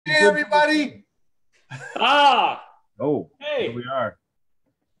everybody. Oh, hey, here we are.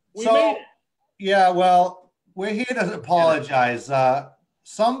 We made it. Yeah, well, we're here to apologize.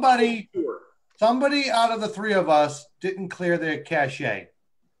 Somebody out of the three of us didn't clear their cache.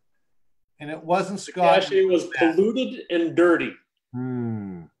 And it wasn't Scott. Cache was polluted and dirty.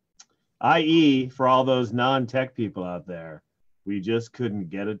 I.e., for all those non-tech people out there, we just couldn't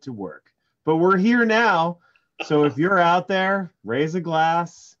get it to work. But we're here now. So if you're out there, raise a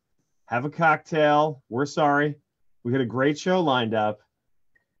glass, have a cocktail. We're sorry. We had a great show lined up.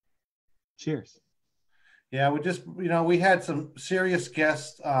 Cheers. Yeah, we had some serious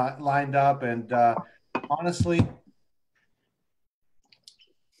guests lined up, and honestly,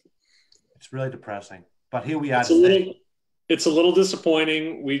 it's really depressing. But here we are. It's a little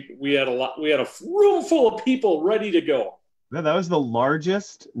disappointing. We had a room full of people ready to go. Yeah, that was the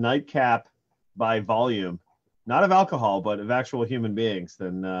largest nightcap by volume, not of alcohol, but of actual human beings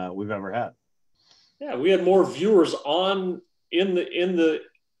than we've ever had. Yeah, we had more viewers in the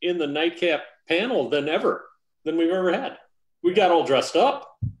nightcap panel than we've ever had. We got all dressed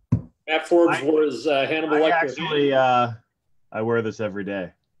up. Matt Forbes wore his Hannibal Lecter. Actually, I wear this every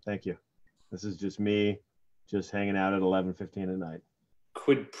day. Thank you. This is just me, just hanging out at 11:15 at night.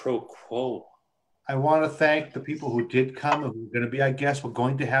 Quid pro quo. I want to thank the people who did come and who are going to be our guests. We're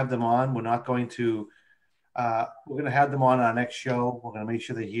going to have them on. We're not going to. We're going to have them on our next show. We're going to make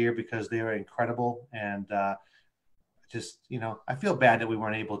sure they're here because they are incredible. And I feel bad that we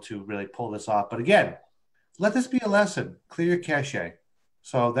weren't able to really pull this off. But again, let this be a lesson. Clear your cache.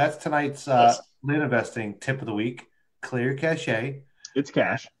 So that's tonight's land investing tip of the week. Clear your cache. It's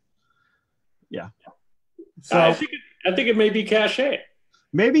cash. Yeah. So I think it may be cache.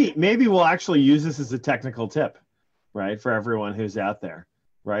 Maybe we'll actually use this as a technical tip, right, for everyone who's out there,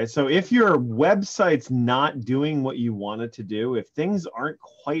 right? So if your website's not doing what you want it to do, if things aren't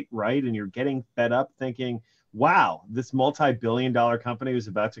quite right and you're getting fed up thinking, wow, this multi-billion-dollar company who's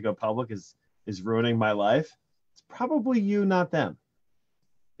about to go public is ruining my life, it's probably you, not them.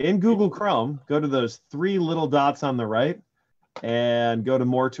 In Google Chrome, go to those three little dots on the right and go to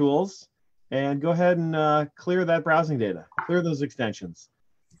More Tools and go ahead and clear that browsing data. Clear those extensions.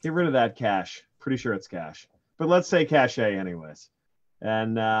 Get rid of that cache. Pretty sure it's cache. But let's say cache anyways.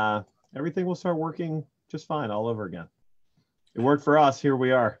 And everything will start working just fine all over again. It worked for us. Here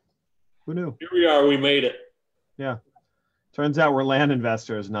we are. Who knew? Here we are. We made it. Yeah. Turns out we're land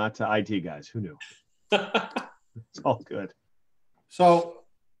investors, not IT guys. Who knew? It's all good. So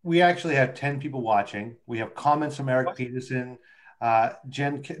we actually have 10 people watching. We have comments from Eric Peterson.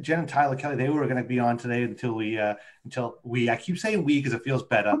 Jen and Tyler Kelly, they were going to be on today until I keep saying we because it feels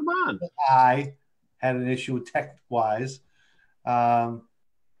better. Come on. I had an issue with tech-wise. But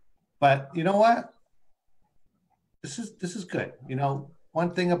you know what? This is good. You know,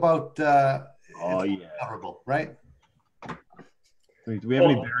 one thing about it's coverable, right? Do we have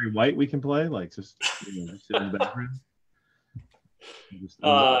any Barry White we can play? Like just sit in the background?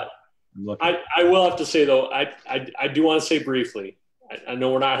 I will have to say, though, I do want to say briefly, I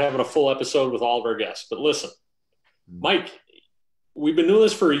know we're not having a full episode with all of our guests, but listen, Mike, we've been doing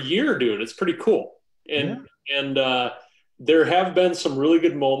this for a year, dude. It's pretty cool. And there have been some really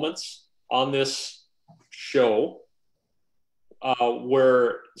good moments on this show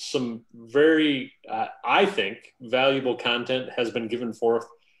where some very, I think, valuable content has been given forth.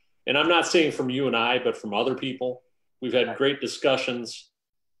 And I'm not saying from you and I, but from other people. We've had great discussions.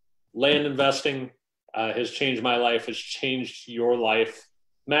 Land investing has changed my life. It's changed your life.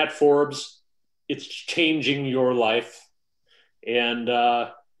 Matt Forbes, it's changing your life. And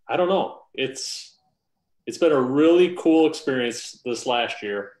I don't know. It's been a really cool experience this last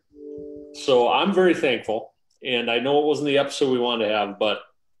year. So I'm very thankful. And I know it wasn't the episode we wanted to have, but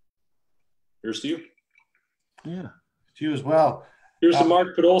here's to you. Yeah, to you as well. Here's to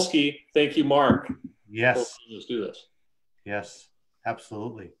Mark Podolsky. Thank you, Mark. Yes. Let's do this. Yes,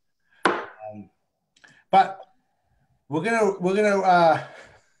 absolutely. But we're gonna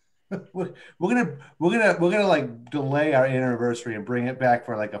like delay our anniversary and bring it back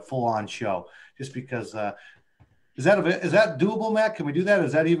for like a full-on show, just because. Is that doable, Matt? Can we do that?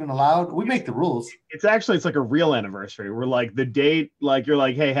 Is that even allowed? We make the rules. It's like a real anniversary. We're like the date, like you're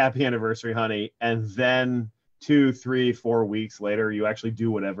like, hey, happy anniversary, honey, and then 2, 3, 4 weeks later, you actually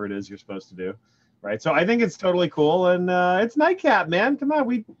do whatever it is you're supposed to do, right? So I think it's totally cool, and it's nightcap, man. Come on,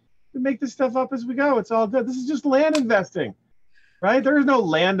 we make this stuff up as we go. It's all good. This is just land investing, right? There's no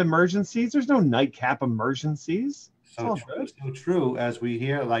land emergencies. There's no nightcap emergencies. So true. As we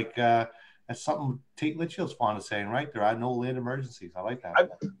hear, like that's something Tate Litchfield's fond of saying, right? There are no land emergencies. I like that.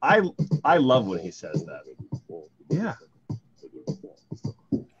 I love when he says that. Yeah.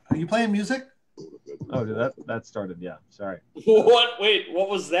 you playing music? Oh, that started? Yeah, sorry. What? Wait, what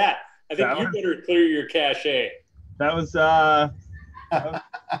was that? I think That you better clear your cache. That was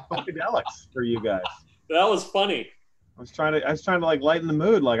psychedelics for you guys. That was funny. I was trying to like lighten the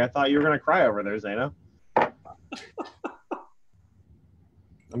mood. Like I thought you were gonna cry over there, Zeno. I'm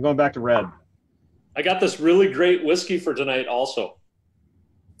going back to red. I got this really great whiskey for tonight also.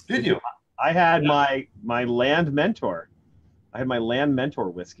 Did you? I had my land mentor. I had my land mentor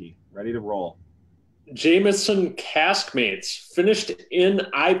whiskey ready to roll. Jameson Caskmates, finished in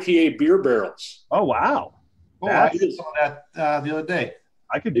IPA beer barrels. Oh wow! Oh, I did some of that the other day.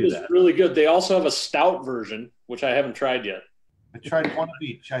 I could It do is that. really good. They also have a stout version, which I haven't tried yet. I tried one of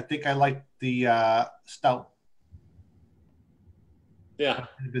each. I think I liked the stout. Yeah.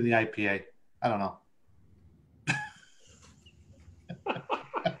 Maybe the IPA. I don't know.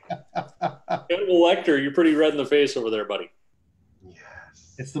 Hannibal Lecter, you're pretty red in the face over there, buddy.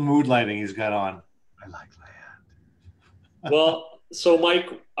 Yes. It's the mood lighting he's got on. I like land. Well, so Mike,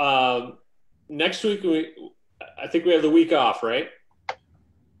 next week I think we have the week off, right?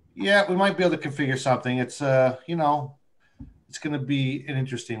 Yeah, we might be able to configure something. It's it's going to be an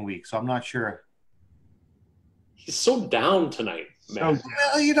interesting week, so I'm not sure. He's so down tonight, Matt. Well,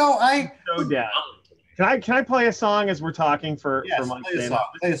 So down. Can I play a song as we're talking for Mike Zano?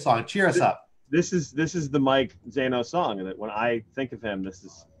 Play a song. Cheer us up. This is the Mike Zano song, and when I think of him, this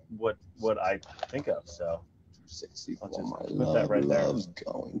is what I think of. So I'll just put that right there.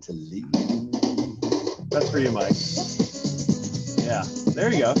 Going to leave. That's for you, Mike. Yeah,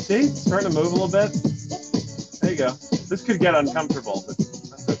 there you go. See, it's starting to move a little bit. There you go. This could get uncomfortable, but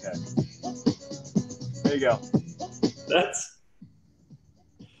that's okay. There you go. That's.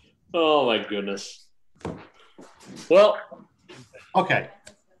 Oh my goodness. Well. Okay.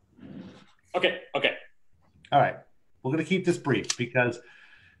 Okay. All right. We're going to keep this brief because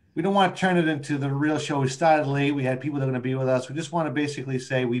we don't want to turn it into the real show. We started late. We had people that are going to be with us. We just want to basically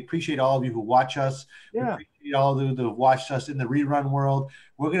say we appreciate all of you who watch us. Yeah. We appreciate all of you that have watched us in the rerun world.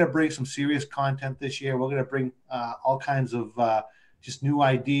 We're going to bring some serious content this year. We're going to bring all kinds of just new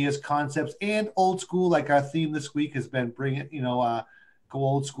ideas, concepts, and old school. Like our theme this week has been bring it, go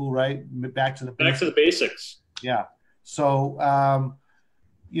old school, right? Back to the basics. Yeah. So,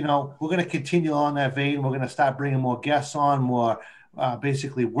 we're going to continue on that vein. We're going to start bringing more guests on, more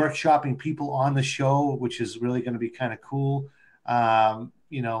basically workshopping people on the show, which is really going to be kind of cool. I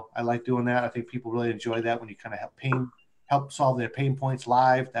like doing that. I think people really enjoy that when you kind of help solve their pain points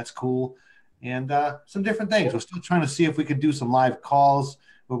live. That's cool. And some different things. We're still trying to see if we can do some live calls.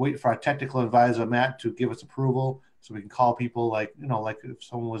 We're waiting for our technical advisor, Matt, to give us approval so we can call people like if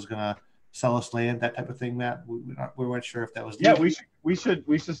someone was going to sell us land, that type of thing, Matt. We weren't sure if that was legal. Yeah,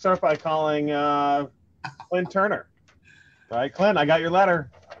 we should start by calling Clint Turner. All right, Clint, I got your letter.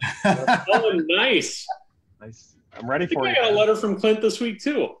 Oh, nice. I'm ready for you. I got a letter from Clint this week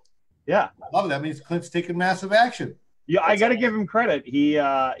too. Yeah, I love it. That means Clint's taking massive action. Yeah, I got to give him credit. He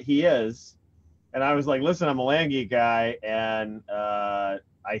is, and I was like, listen, I'm a land geek guy, and I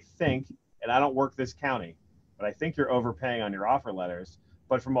think, and I don't work this county, but I think you're overpaying on your offer letters.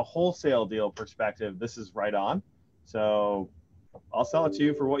 But from a wholesale deal perspective, this is right on. So I'll sell it to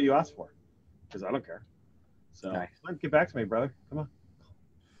you for what you asked for, because I don't care. So nice. Get back to me, brother. Come on.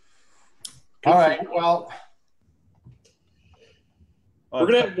 All right. Well, we're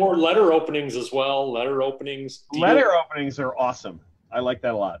going to have more letter openings as well. Letter openings. Letter openings are awesome. I like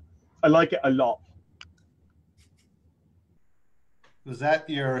that a lot. I like it a lot. Was that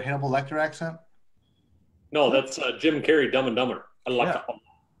your Hannibal Lecter accent? No, that's Jim Carrey, Dumb and Dumber. I like it.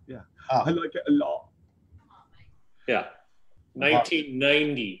 Yeah. I like it a lot. Yeah.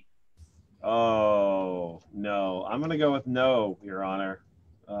 1990. Oh, no. I'm going to go with no, Your Honor.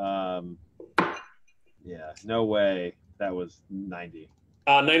 Yeah, no way. That was 90.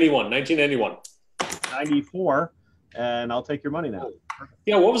 1991. 94, and I'll take your money now.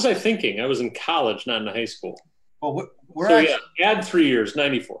 Yeah, what was I thinking? I was in college, not in high school. Well, add 3 years,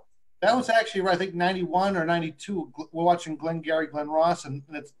 94. That was actually, I think, 91 or 92. We're watching Glengarry Glen Ross, and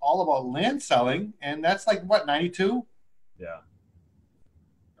it's all about land selling, and that's like, what, 92? Yeah.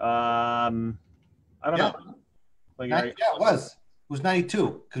 I don't know. Yeah, it was. It was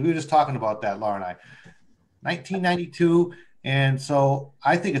 92, because we were just talking about that, Laura and I. 1992, and so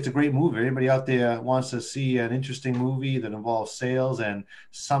I think it's a great movie. Anybody out there wants to see an interesting movie that involves sales and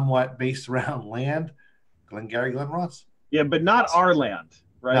somewhat based around land, Glengarry Glen Ross. Yeah, but not our land,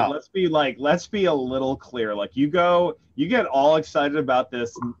 right? No. Let's be a little clear. Like you get all excited about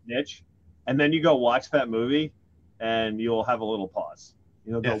this niche, and then you go watch that movie, and you'll have a little pause.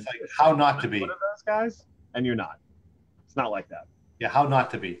 Like how not to be one of those guys, and you're not. It's not like that. Yeah, how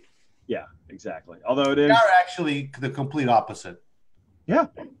not to be. exactly. Although it We is. are actually the complete opposite. Yeah.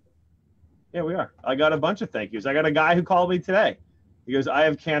 Yeah, we are. I got a bunch of thank yous. I got a guy who called me today. He goes, I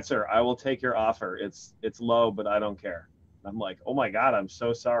have cancer. I will take your offer. It's low, but I don't care. I'm like, oh my God, I'm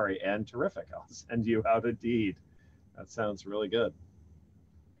so sorry and terrific. I'll send you out a deed. That sounds really good.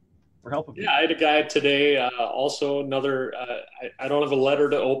 We're helping people. Yeah, I had a guy today, also another, I don't have a letter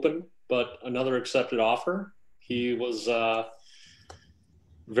to open, but another accepted offer. He was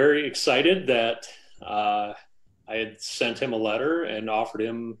very excited that I had sent him a letter and offered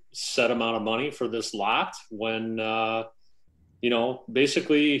him set amount of money for this lot when,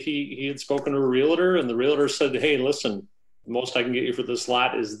 basically he had spoken to a realtor, and the realtor said, hey, listen, the most I can get you for this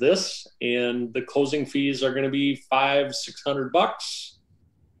lot is this, and the closing fees are going to be $500-600.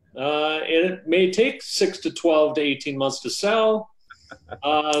 And it may take 6 to 12 to 18 months to sell.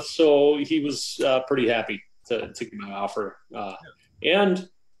 So he was pretty happy to get my offer. And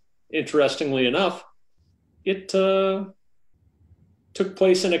interestingly enough, it took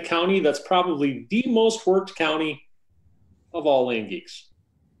place in a county that's probably the most worked county of all Land Geeks.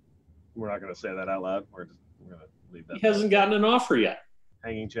 We're not going to say that out loud. We're going to leave that. He hasn't gotten an offer yet.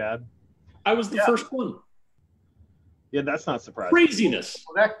 Hanging Chad. I was the first one. Yeah, that's not surprising. Craziness.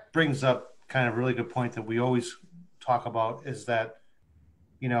 Well, that brings up kind of a really good point that we always talk about is that,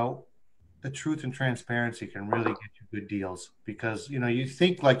 the truth and transparency can really get you good deals because, you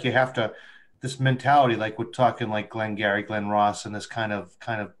think like you have to, this mentality, like we're talking like Glenn Gary, Glenn Ross, and this kind of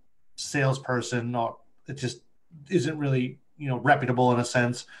salesperson, or it just isn't really, reputable in a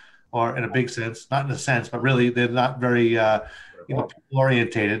sense or in a big sense, not in a sense, but really they're not very, people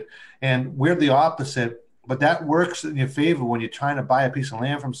orientated. And we're the opposite, but that works in your favor when you're trying to buy a piece of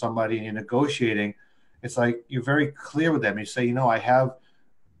land from somebody and you're negotiating. It's like you're very clear with them. You say, I have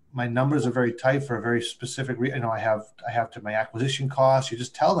my numbers are very tight for a very specific reason. I have to my acquisition costs. You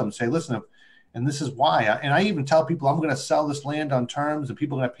just tell them, say, listen, and this is why. And I even tell people I'm going to sell this land on terms, and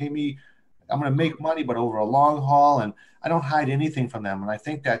people are going to pay me. I'm going to make money, but over a long haul. And I don't hide anything from them. And I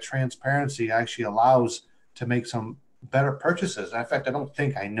think that transparency actually allows to make some better purchases. In fact, I don't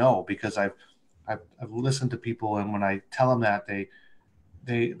think I know because I've listened to people, and when I tell them that,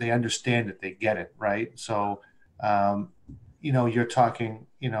 they understand it, they get it, right? So, you're talking,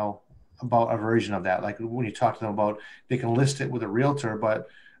 about a version of that. Like when you talk to them about, they can list it with a realtor, but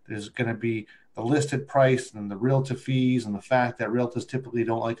there's going to be the listed price and the realtor fees and the fact that realtors typically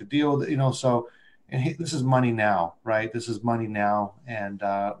don't like to deal with it, so, and this is money now, right? This is money now. And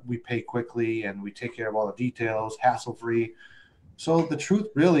we pay quickly and we take care of all the details, hassle-free. So the truth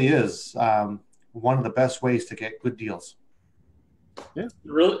really is one of the best ways to get good deals. Yeah.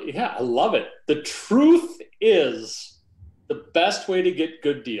 Really? Yeah, I love it. The truth is the best way to get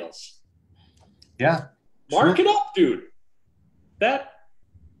good deals. Yeah. Mark it up, dude.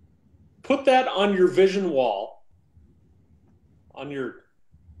 Put that on your vision wall.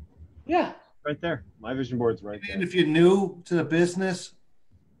 Right there. My vision board's right there. And if you're new to the business,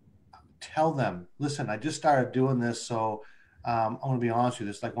 tell them, listen, I just started doing this, so I'm going to be honest with you.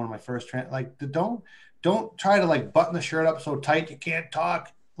 This is like one of my first don't try to like button the shirt up so tight you can't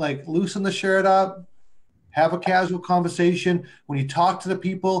talk. Like loosen the shirt up, have a casual conversation. When you talk to the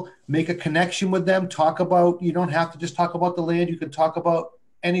people, make a connection with them. Talk about, you don't have to just talk about the land. You can talk about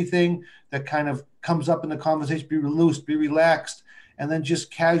anything that kind of comes up in the conversation. Be loose, be relaxed, and then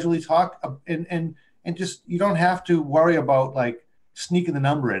just casually talk. And just, you don't have to worry about like sneaking the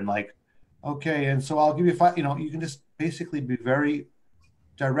number in. Like, okay, and so I'll give you 5. You can just basically be very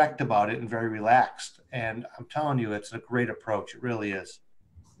direct about it and very relaxed. And I'm telling you, it's a great approach. It really is.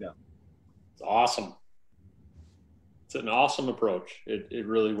 Yeah, it's awesome. It's an awesome approach. It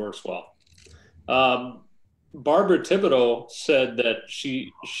really works well. Barbara Thibodeau said that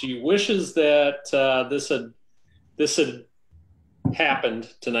she wishes that this had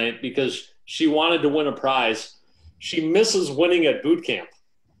happened tonight because she wanted to win a prize. She misses winning at boot camp.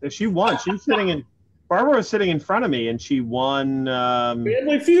 If she won, she was Barbara was sitting in front of me, and she won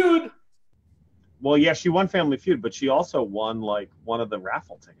Family Feud. Well, yeah, she won Family Feud, but she also won like one of the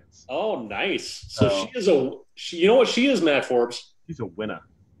raffle tickets. Oh, nice. So she is you know what she is, Matt Forbes? She's a winner.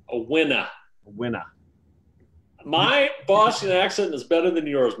 A winner. A winner. My Boston accent is better than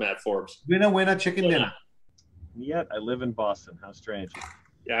yours, Matt Forbes. Winner, chicken dinner. Yet I live in Boston. How strange.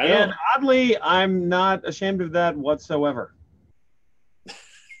 Yeah, I know. And oddly, I'm not ashamed of that whatsoever.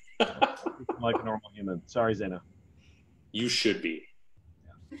 Like a normal human. Sorry, Zeno. You should be.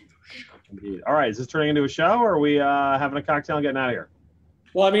 Indeed. All right, is this turning into a show, or are we having a cocktail and getting out of here?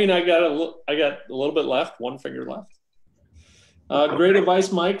 Well, I mean, I got a little bit left, one finger left. Great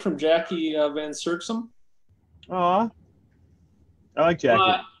advice, Mike, from Jackie Van Serksum. Aw, I like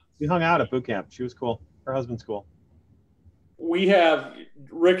Jackie. We hung out at boot camp. She was cool. Her husband's cool. We have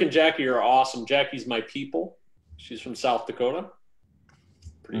Rick and Jackie are awesome. Jackie's my people. She's from South Dakota.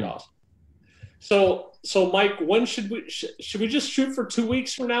 Pretty awesome. So Mike, when should we just shoot for 2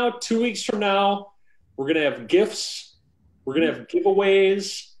 weeks from now? 2 weeks from now, we're gonna have gifts. We're gonna have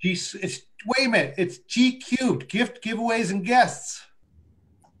giveaways. Wait a minute. It's G cubed. Gift giveaways and guests.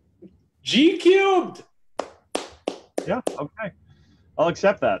 G cubed. Yeah. Okay. I'll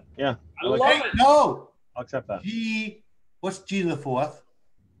accept that. Yeah. I love it. No. I'll accept that. What's G to the fourth?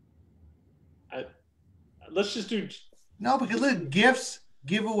 Let's just do. Oh. No, because look, gifts,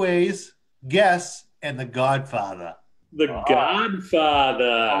 giveaways, guests, and the Godfather. The Godfather.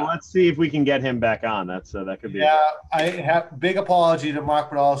 Well, let's see if we can get him back on. That could be. Yeah, I have big apology to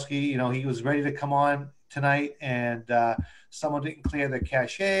Mark Podolsky. You know, he was ready to come on tonight, and someone didn't clear their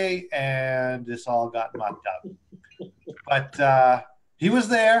cache, and this all got mucked up. But he was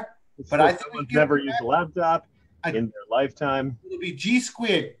there. But I think someone's never used a laptop in their lifetime. It'll be G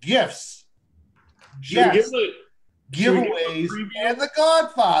squared gifts, Giveaways, and the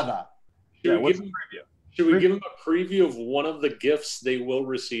Godfather. Should we give them a preview of one of the gifts they will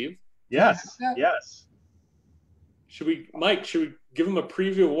receive? Yes. Yes. Should we give them a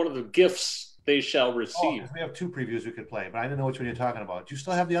preview of one of the gifts they shall receive? We have two previews we could play, but I didn't know which one you're talking about. Do you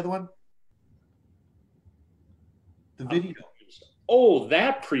still have the other one? The video. Oh,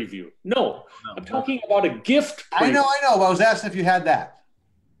 that preview. No, I'm talking about a gift preview. I know. I was asking if you had that.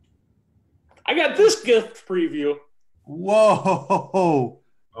 I got this gift preview. Whoa.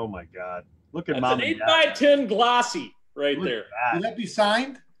 Oh, my God. Look at That's Mom. An 8x10 glossy right there. Will that be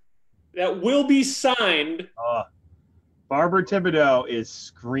signed? That will be signed. Barbara Thibodeau is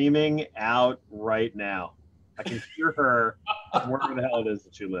screaming out right now. I can hear her wherever the hell it is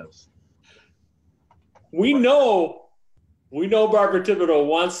that she lives. We know Barbara Thibodeau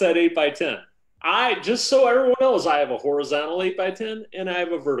wants that 8x10. Just so everyone knows, I have a horizontal 8x10 and I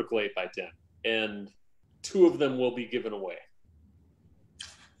have a vertical 8x10. And two of them will be given away.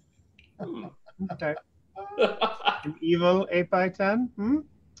 Okay. An evil 8x10?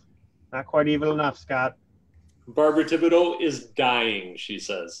 Not quite evil enough, Scott. Barbara Thibodeau is dying, she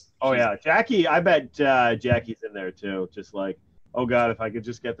says. Oh, yeah. Jackie, I bet Jackie's in there, too. Just like, oh, God, if I could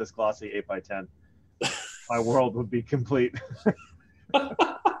just get this glossy 8x10, my world would be complete.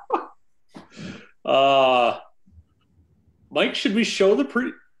 Mike, should we show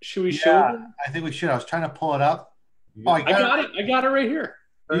the Should we show them? I think we should. I was trying to pull it up. Oh, I got it. I got it right here.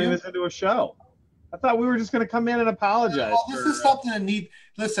 Turning this into a show. I thought we were just going to come in and apologize. Well, this is something that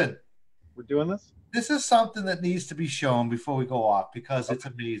listen. We're doing this? This is something that needs to be shown before we go off because it's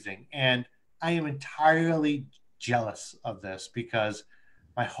amazing. And I am entirely jealous of this because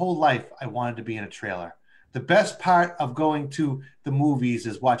my whole life I wanted to be in a trailer. The best part of going to the movies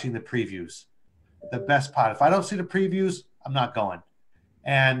is watching the previews. The best part. If I don't see the previews, I'm not going.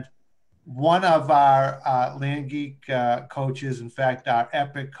 And one of our Land Geek coaches, in fact, our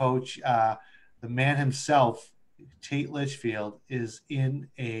epic coach, the man himself, Tate Litchfield, is in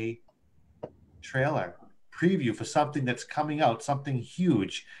a trailer preview for something that's coming out, something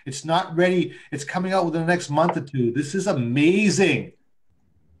huge. It's not ready. It's coming out within the next month or two. This is amazing.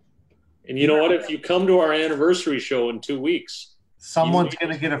 And you know what? If you come to our anniversary show in 2 weeks, someone's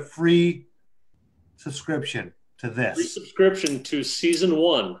going to get a free subscription to this. Free subscription to season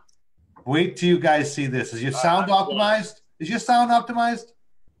 1. Wait till you guys see this. Is your sound optimized? Is your sound optimized?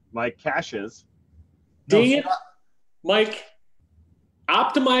 My cache is. Dang it. Mike,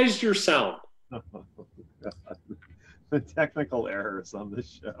 optimize your sound. The technical errors on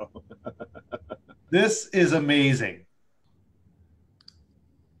this show. This is amazing.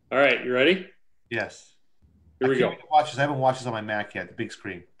 All right, you ready? Yes. Here we go. Watch this. I haven't watched this on my Mac yet, the big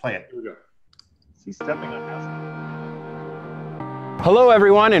screen. Play it. Here we go. Is he stepping on house? Hello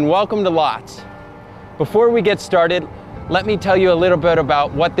everyone and welcome to L.O.T.S. Before we get started, let me tell you a little bit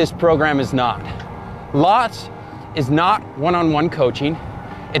about what this program is not. L.O.T.S is not one-on-one coaching,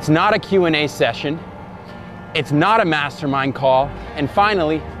 it's not a Q&A session, it's not a mastermind call, and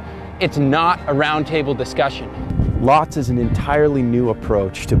finally, it's not a roundtable discussion. L.O.T.S is an entirely new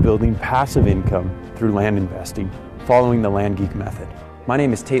approach to building passive income through land investing, following the Land Geek method. My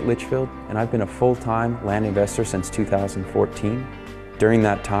name is Tate Litchfield, and I've been a full-time land investor since 2014. During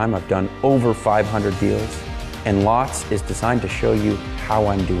that time, I've done over 500 deals, and L.O.T.S is designed to show you how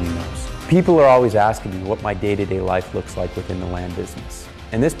I'm doing those. People are always asking me what my day-to-day life looks like within the land business,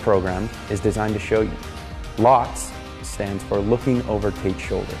 and this program is designed to show you. L.O.T.S stands for looking over Tate's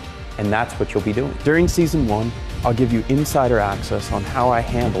shoulder, and that's what you'll be doing. During season 1, I'll give you insider access on how I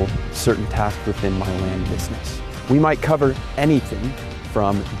handle certain tasks within my land business. We might cover anything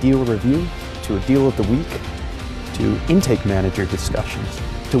from deal review to a deal of the week to intake manager discussions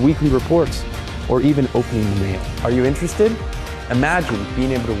to weekly reports or even opening the mail. Are you interested? Imagine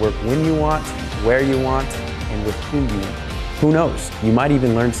being able to work when you want, where you want, and with who you want. Who knows? You might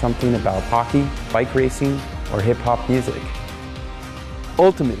even learn something about hockey, bike racing, or hip-hop music.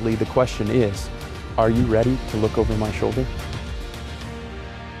 Ultimately, the question is, are you ready to look over my shoulder?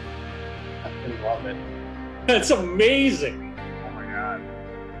 I love it. That's amazing. Oh my God.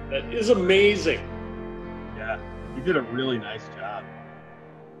 That is amazing. Yeah. You did a really nice job.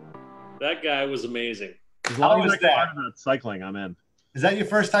 That guy was amazing. As long as I is can that? learn about cycling, I'm in. Is that your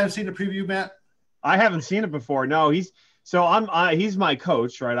first time seeing the preview, Matt? I haven't seen it before. No, he's my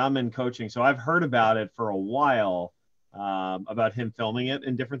coach, right? I'm in coaching, so I've heard about it for a while, about him filming it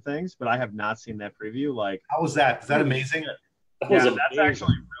and different things, but I have not seen that preview. Like, How was that? Is that amazing? That was yeah, amazing. that's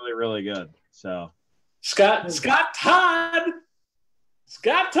actually really, really good. So, Scott Todd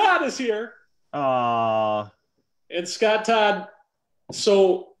is here. And Scott Todd,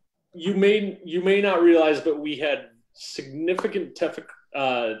 so you may not realize, but we had significant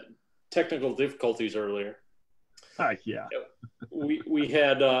technical difficulties earlier. yeah. We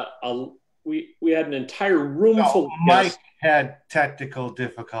had an entire room full of Mike guests had technical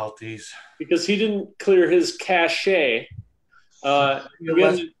difficulties. because he didn't clear his cache. We had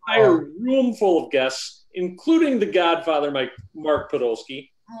an entire room full of guests, including the Godfather, Mark Podolsky.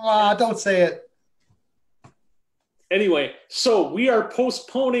 Don't say it. Anyway, so we are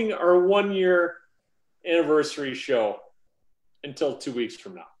postponing our 1-year anniversary show until 2 weeks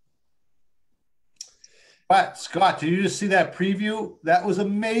from now. But Scott, did you just see that preview? That was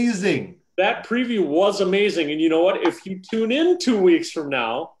amazing. That preview was amazing. And you know what? If you tune in 2 weeks from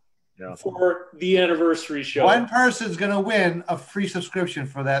now for the anniversary show, one person's going to win a free subscription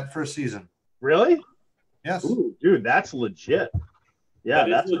for that first season. Really? Yes. Ooh, dude, that's legit. Yeah,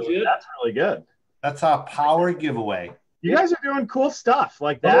 That is legit. That's really good. That's our power giveaway. You guys are doing cool stuff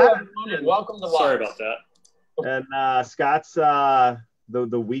like that. And welcome to Sorry about that. And Scott's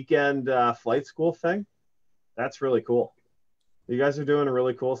the weekend flight school thing. That's really cool. You guys are doing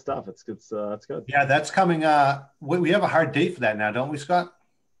really cool stuff. It's good. Yeah, that's coming. We have a hard date for that now, don't we, Scott?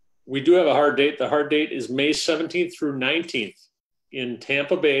 We do have a hard date. The hard date is May 17th through 19th in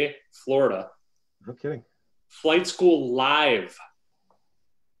Tampa Bay, Florida. No kidding. Flight School Live.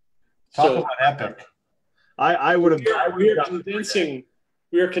 Talk about epic. I would have.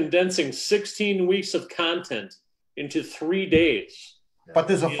 We are condensing 16 weeks of content into 3 days. But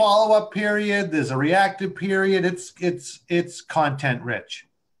there's a follow-up period. There's a reactive period. It's content rich.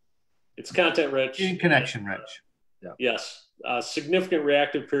 It's content rich. And connection rich. Yeah. Yes. Significant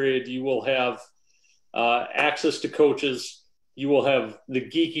reactive period. You will have access to coaches. You will have the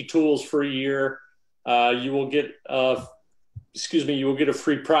geeky tools for a year. You will get you will get a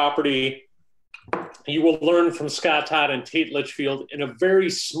free property. You will learn from Scott Todd and Tate Litchfield in a very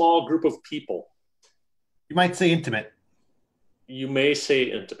small group of people. You might say intimate. You may say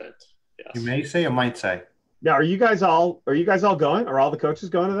intimate. Yes. You may say or might say. Now, are you guys all going? Are all the coaches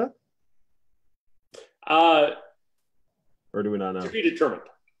going to that? Or do we not know? To be determined.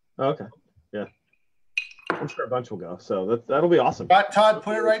 Oh, okay. Yeah. I'm sure a bunch will go. So that'll be awesome. Scott Todd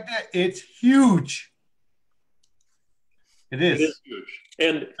put it right there. It's huge. It is. It is huge.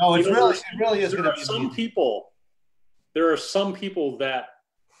 And it really is going to be some people. There are some people that,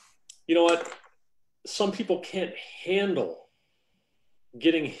 you know what? Some people can't handle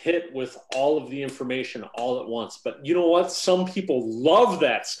getting hit with all of the information all at once. But you know what? Some people love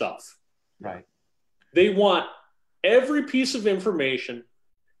that stuff. Right. They want every piece of information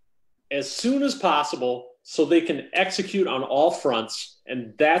as soon as possible so they can execute on all fronts.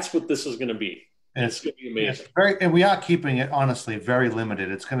 And that's what this is going to be. And it's going to be amazing. And we are keeping it, honestly, very limited.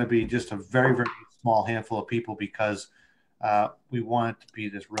 It's going to be just a very, very small handful of people because we want it to be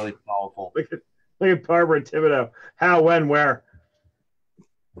this really powerful. Look at Barbara Thibodeau. How, when, where?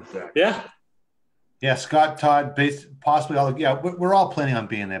 Exactly. Yeah, Scott Todd, possibly all. Yeah, we're all planning on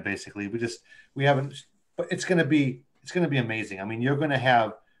being there. Basically, we haven't. But it's going to be amazing. I mean, you're going to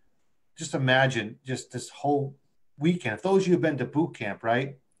have. Just imagine just this whole weekend. If those of you have been to boot camp,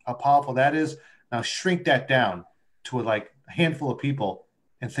 right? How powerful that is. Now shrink that down to a handful of people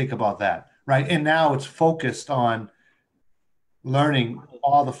and think about that, right? And now it's focused on learning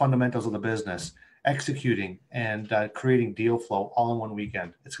all the fundamentals of the business, executing, and creating deal flow all in one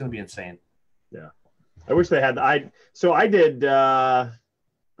weekend. It's going to be insane. Yeah, I wish they had. I did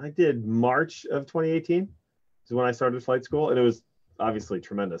March of 2018 is when I started flight school, and it was obviously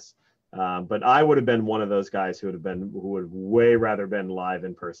tremendous. But I would have been one of those guys who would way rather been live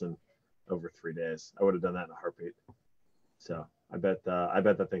in person over 3 days. I would have done that in a heartbeat. So I bet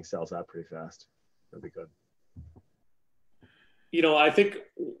that thing sells out pretty fast. That'd be good. I think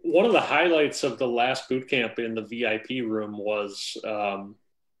one of the highlights of the last boot camp in the VIP room was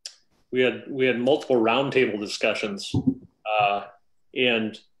we had multiple roundtable discussions,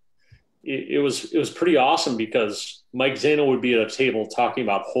 and it was pretty awesome because Mike Zano would be at a table talking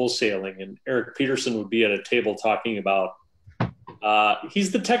about wholesaling, and Eric Peterson would be at a table talking about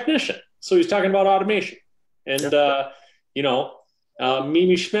he's the technician, so he's talking about automation, and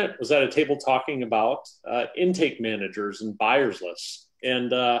Mimi Schmidt was at a table talking about intake managers and buyers lists,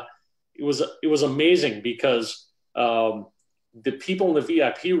 and it was amazing because the people in the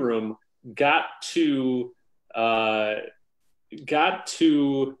VIP room got to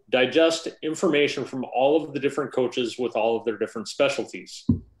digest information from all of the different coaches with all of their different specialties,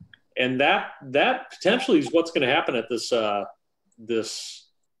 and that potentially is what's going to happen at this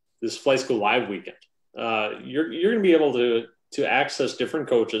Flight School Live weekend. You're going to be able to access different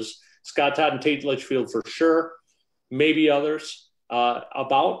coaches, Scott Todd and Tate Litchfield for sure, maybe others,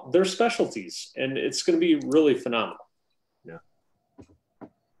 about their specialties. And it's going to be really phenomenal. Yeah.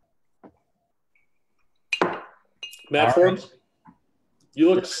 Matt Forbes,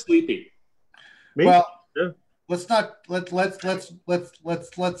 you look sleepy. Me? Well, yeah. let's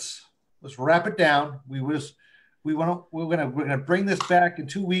wrap it down. We're gonna bring this back in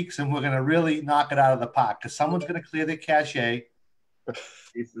 2 weeks, and we're gonna really knock it out of the park because someone's gonna clear their cache.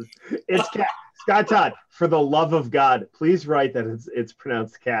 It's Scott Todd. For the love of God, please write that it's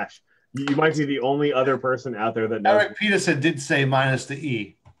pronounced cash. You might be the only other person out there that knows. Eric Peterson did say minus the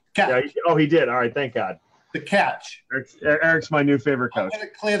E. Catch. Yeah, he did. All right, thank God. The catch. Eric's my new favorite coach. I'm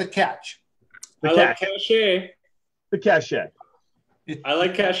gonna clear the catch. I like Caché. The Caché. I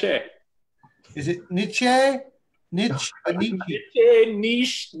like Caché. Is it Nietzsche? Niche.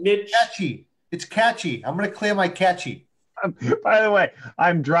 Niche. Catchy. It's catchy. I'm going to clear my catchy. By the way,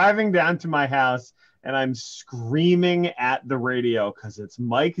 I'm driving down to my house and I'm screaming at the radio because it's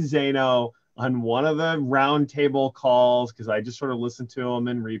Mike Zano on one of the roundtable calls because I just sort of listen to him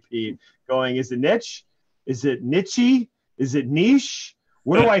and repeat going, is it niche? Is it niche? Is it niche?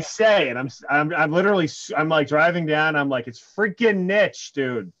 What do I say? And I'm literally like driving down. I'm like, it's freaking niche,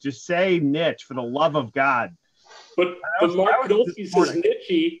 dude. Just say niche for the love of God. But Mark Podolsky says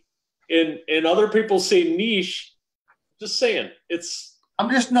niche, and other people say niche. Just saying, it's.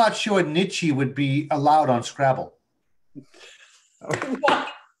 I'm just not sure niche would be allowed on Scrabble. What?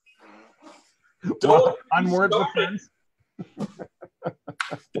 Well, on Words with Friends.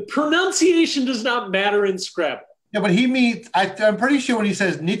 The pronunciation does not matter in Scrabble. Yeah, but he means. I'm pretty sure when he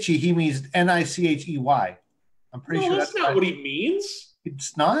says niche, he means Nichey. I'm pretty sure that's not what he means.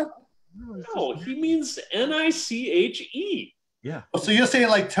 It's not. No, he means Niche. Yeah. Oh, so you're saying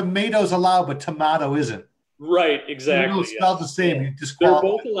like tomatoes allowed, but tomato isn't. Right, exactly. It's spelled the same. You just They're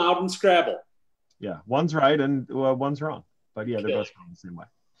both allowed in Scrabble. Yeah, one's right and one's wrong. But yeah, they're both spelled the same way.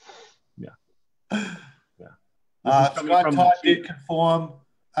 Yeah. Yeah. Scott Todd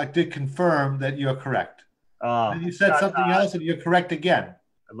did confirm that you're correct. And you said Scott something Todd. else and you're correct again.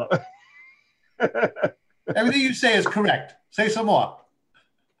 I love Everything you say is correct. Say some more.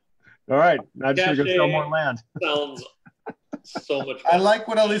 All right. Now just going to go sell more land. Sounds so much better. I like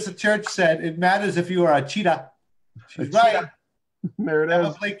what Elisa Church said. It matters if you are a cheetah. She's right. There it Never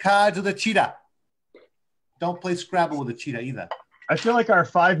is. play cards with a cheetah. Don't play Scrabble with a cheetah either. I feel like our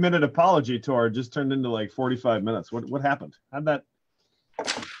 5-minute apology tour just turned into like 45 minutes. What happened? How'd that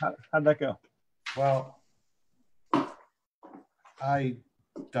go? Well, I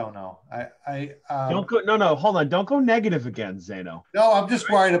don't know. Don't go. No. Hold on. Don't go negative again, Zano. No, I'm just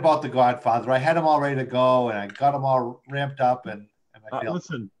worried about The Godfather. I had them all ready to go, and I got them all ramped up. And I feel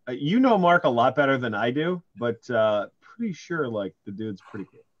listen, you know Mark a lot better than I do, but pretty sure like the dude's pretty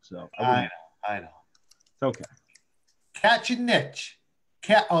cool. So I know. It's okay. Catch and niche.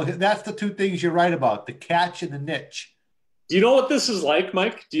 Oh, that's the two things you're right about: the catch and the niche. Do you know what this is like,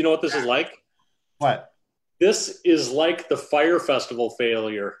 Mike? Do you know what this is like? What? This is like the Fire Festival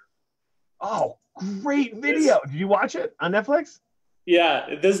failure. Oh, great video. Did you watch it on Netflix?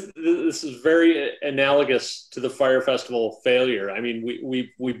 Yeah, this is very analogous to the Fire Festival failure. I mean,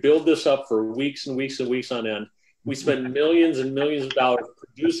 we build this up for weeks and weeks and weeks on end. We spend millions and millions of dollars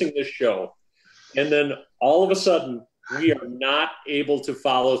producing this show. And then all of a sudden, we are not able to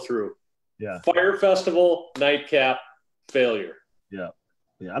follow through. Yeah. Fire Festival, nightcap, failure. Yeah.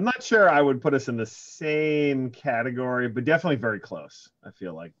 Yeah, I'm not sure I would put us in the same category, but definitely very close. I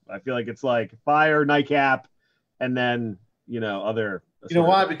feel like it's like Fire, Nightcap, and then other. You know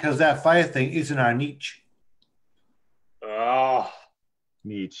why? Because that fire thing isn't our niche. Oh,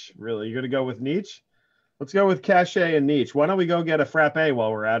 niche. Really, you're gonna go with niche? Let's go with Caché and Nite. Why don't we go get a frappe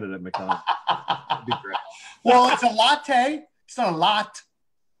while we're at it at McDonald's? That'd be great. Well, it's a latte. It's not a lot.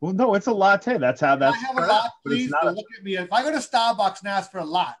 Well, no, it's a latte. That's how that's. Can I have a lot, please? They'll look at me. If I go to Starbucks and ask for a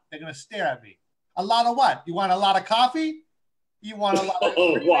lot, they're going to stare at me. A lot of what? You want a lot of coffee? You want a lot of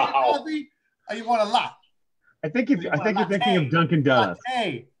coffee? Or you want a lot? I think you're thinking of Dunkin' Donuts.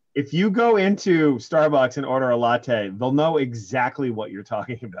 Latte. If you go into Starbucks and order a latte, they'll know exactly what you're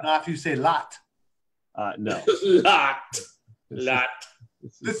talking about. Not if you say lot. No. Lot.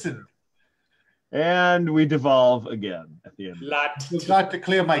 Listen. And we devolve again at the end. Lot. I've got to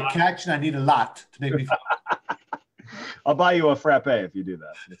clear my catch, and I need a lot to make me feel. I'll buy you a frappe if you do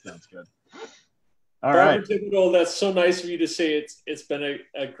that. It sounds good. All right. Thibodeau, that's so nice of you to say. It's been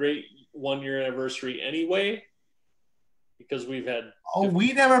a great 1-year anniversary anyway, because we've had. Oh,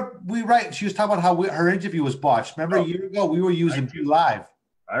 right. She was talking about how her interview was botched. Remember a year ago we were using Be Live.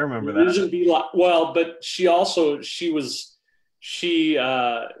 I remember that. Well, but she was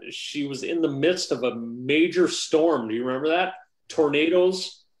in the midst of a major storm. Do you remember that?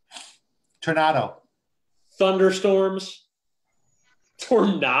 Tornadoes. Tornado. Thunderstorms.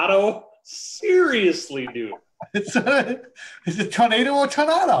 Tornado. Seriously, dude. Is it tornado or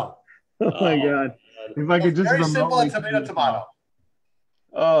tornado? Oh my God. If I could just very simple, like tomato.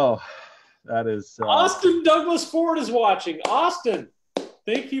 Oh, that is. Austin Douglas Ford is watching. Austin,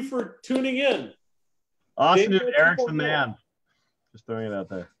 thank you for tuning in. Austin and Eric's the man. Just throwing it out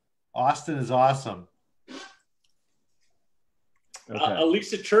there. Austin is awesome. Okay.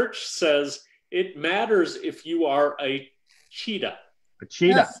 Elisa Church says it matters if you are a cheetah. A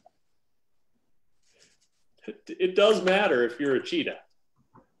cheetah. Yes. It does matter if you're a cheetah.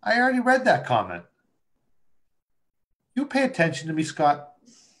 I already read that comment. You pay attention to me, Scott.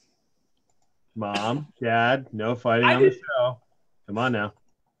 Mom, Dad, no fighting on the show. Come on now.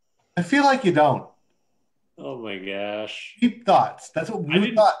 I feel like you don't. Oh my gosh. Deep thoughts. That's what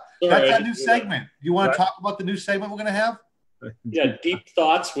we thought. That's our new segment. You want to talk about the new segment we're going to have? Yeah, Deep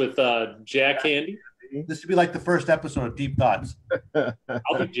Thoughts with Jack Handy. This would be like the first episode of Deep Thoughts. I'll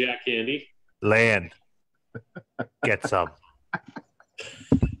be Jack Handy. Land. Get some.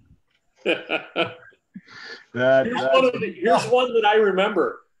 Here's one that I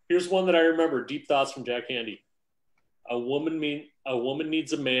remember. Deep Thoughts from Jack Handy. A woman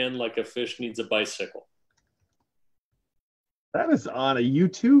needs a man like a fish needs a bicycle. That is on a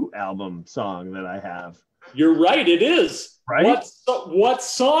U2 album song that I have. You're right, it is. Right? What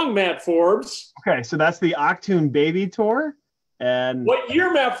song, Matt Forbes? Okay, so that's the Octoon Baby tour. And what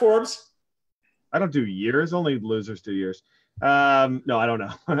year, Matt Forbes? I don't do years. Only losers do years. No, I don't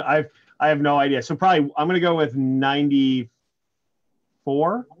know. I have no idea. So probably I'm going to go with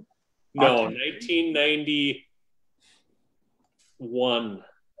 94. No, 1991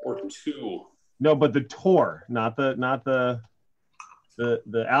 or 2. No, but the tour, not the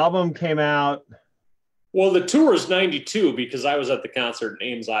album came out. Well, the tour is 92 because I was at the concert in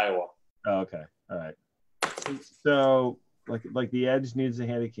Ames, Iowa. Oh, okay. All right. So like the Edge needs a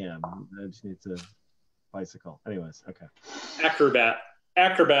Handycam. The Edge needs a bicycle. Anyways, okay. Acrobat.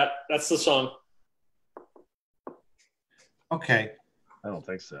 That's the song. Okay. I don't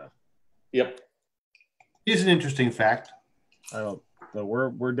think so. Yep. Here's an interesting fact. I don't. So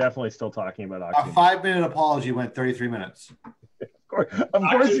we're definitely still talking about Octoon. A 5-minute apology went 33 minutes. Of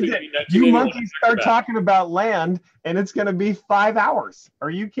course it did. You monkeys start talking about land, and it's going to be 5 hours. Are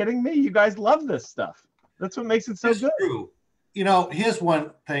you kidding me? You guys love this stuff. That's what makes it so good. True. You know, here's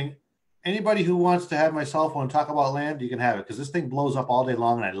one thing. Anybody who wants to have my cell phone and talk about land, you can have it because this thing blows up all day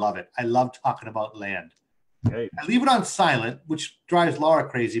long, and I love it. I love talking about land. Great. I leave it on silent, which drives Laura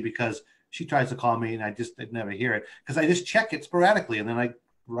crazy because she tries to call me, and I never hear it because I just check it sporadically, and then I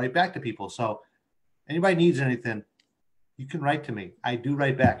write back to people. So anybody needs anything, you can write to me. I do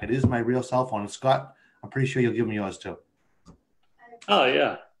write back. It is my real cell phone. And Scott, I'm pretty sure you'll give me yours too. Oh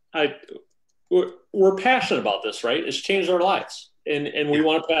yeah, we're passionate about this, right? It's changed our lives, and we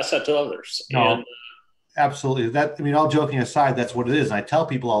want to pass that to others. No, and absolutely. All joking aside, that's what it is. And I tell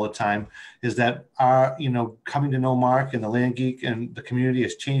people all the time is that our, coming to know Mark and the Land Geek and the community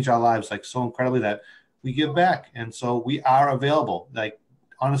has changed our lives like so incredibly that we give back, and so we are available. Like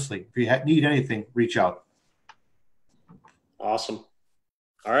honestly, if you need anything, reach out. Awesome.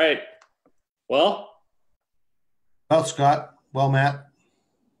 All right. Well, Scott. Well, Matt.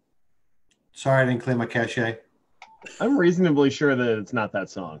 Sorry I didn't clear my cache. I'm reasonably sure that it's not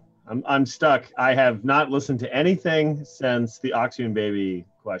that song. I'm stuck. I have not listened to anything since the Octoon Baby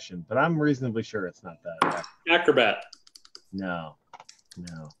question, but I'm reasonably sure it's not that. Acrobat. No. I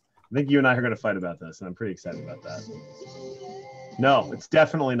think you and I are going to fight about this, and I'm pretty excited about that. No, it's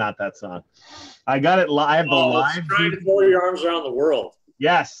definitely not that song. I got it live. I have the live. Trying to throw your arms around the world.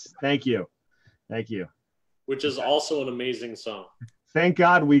 Yes, thank you. Thank you. Which is also an amazing song. Thank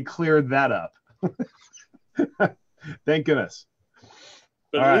God we cleared that up. Thank goodness.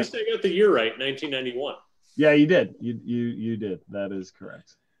 But at least I got the year right, 1991. Yeah, you did. You did. That is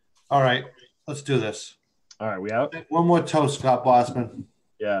correct. All right, let's do this. All right, we out? One more toast, Scott Bossman.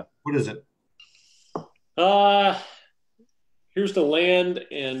 Yeah. What is it? Here's the land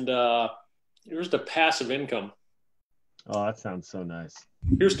and here's the passive income. Oh, that sounds so nice.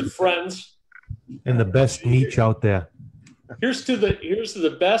 Here's to friends. And the best niche out there. Here's to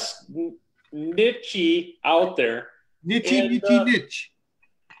the best niche out there. Niche.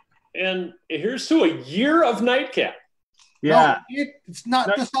 And here's to a year of Nightcap. Yeah. No, it's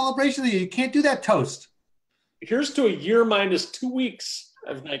not the celebration of the year. You can't do that toast. Here's to a year minus 2 weeks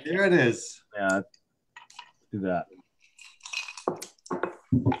of Nightcap. There it is. Yeah. Do that.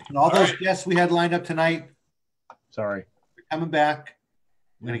 And all those guests we had lined up tonight. Sorry. They're coming back.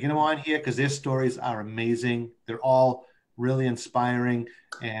 We're going to get them on here because their stories are amazing. They're all really inspiring.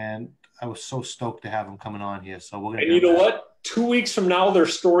 And I was so stoked to have them coming on here. So we're going to. And you know what? 2 weeks from now, their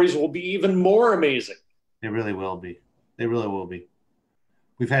stories will be even more amazing. They really will be. They really will be.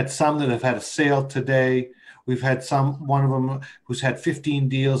 We've had some that have had a sale today. We've had one of them who's had 15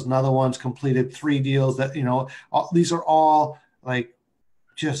 deals. Another one's completed 3 deals that, these are all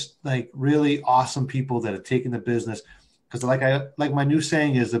just really awesome people that are taking the business. Because like my new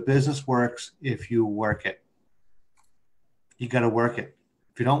saying is, the business works if you work it. You got to work it.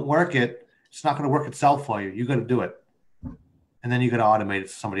 If you don't work it, it's not going to work itself for you. You got to do it. And then you got to automate it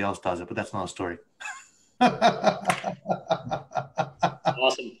so somebody else does it. But that's another story.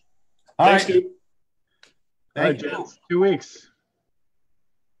 Awesome. Thanks, dude. Thank you. 2 weeks.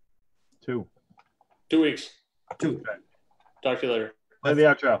 2. 2 weeks. 2. Talk to you later. Play the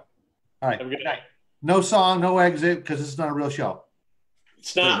outro. All right. Have a good night. No song, no exit, because this is not a real show.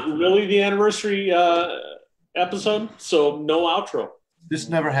 It's not really the anniversary episode, so no outro. This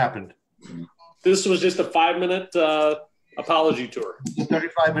never happened. This was just a 5-minute apology tour.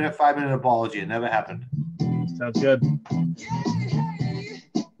 35-minute, 5-minute apology. It never happened. Sounds good.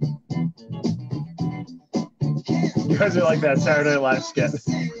 You guys are like that Saturday Night Live skit.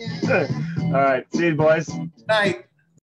 All right. See you, boys. Night.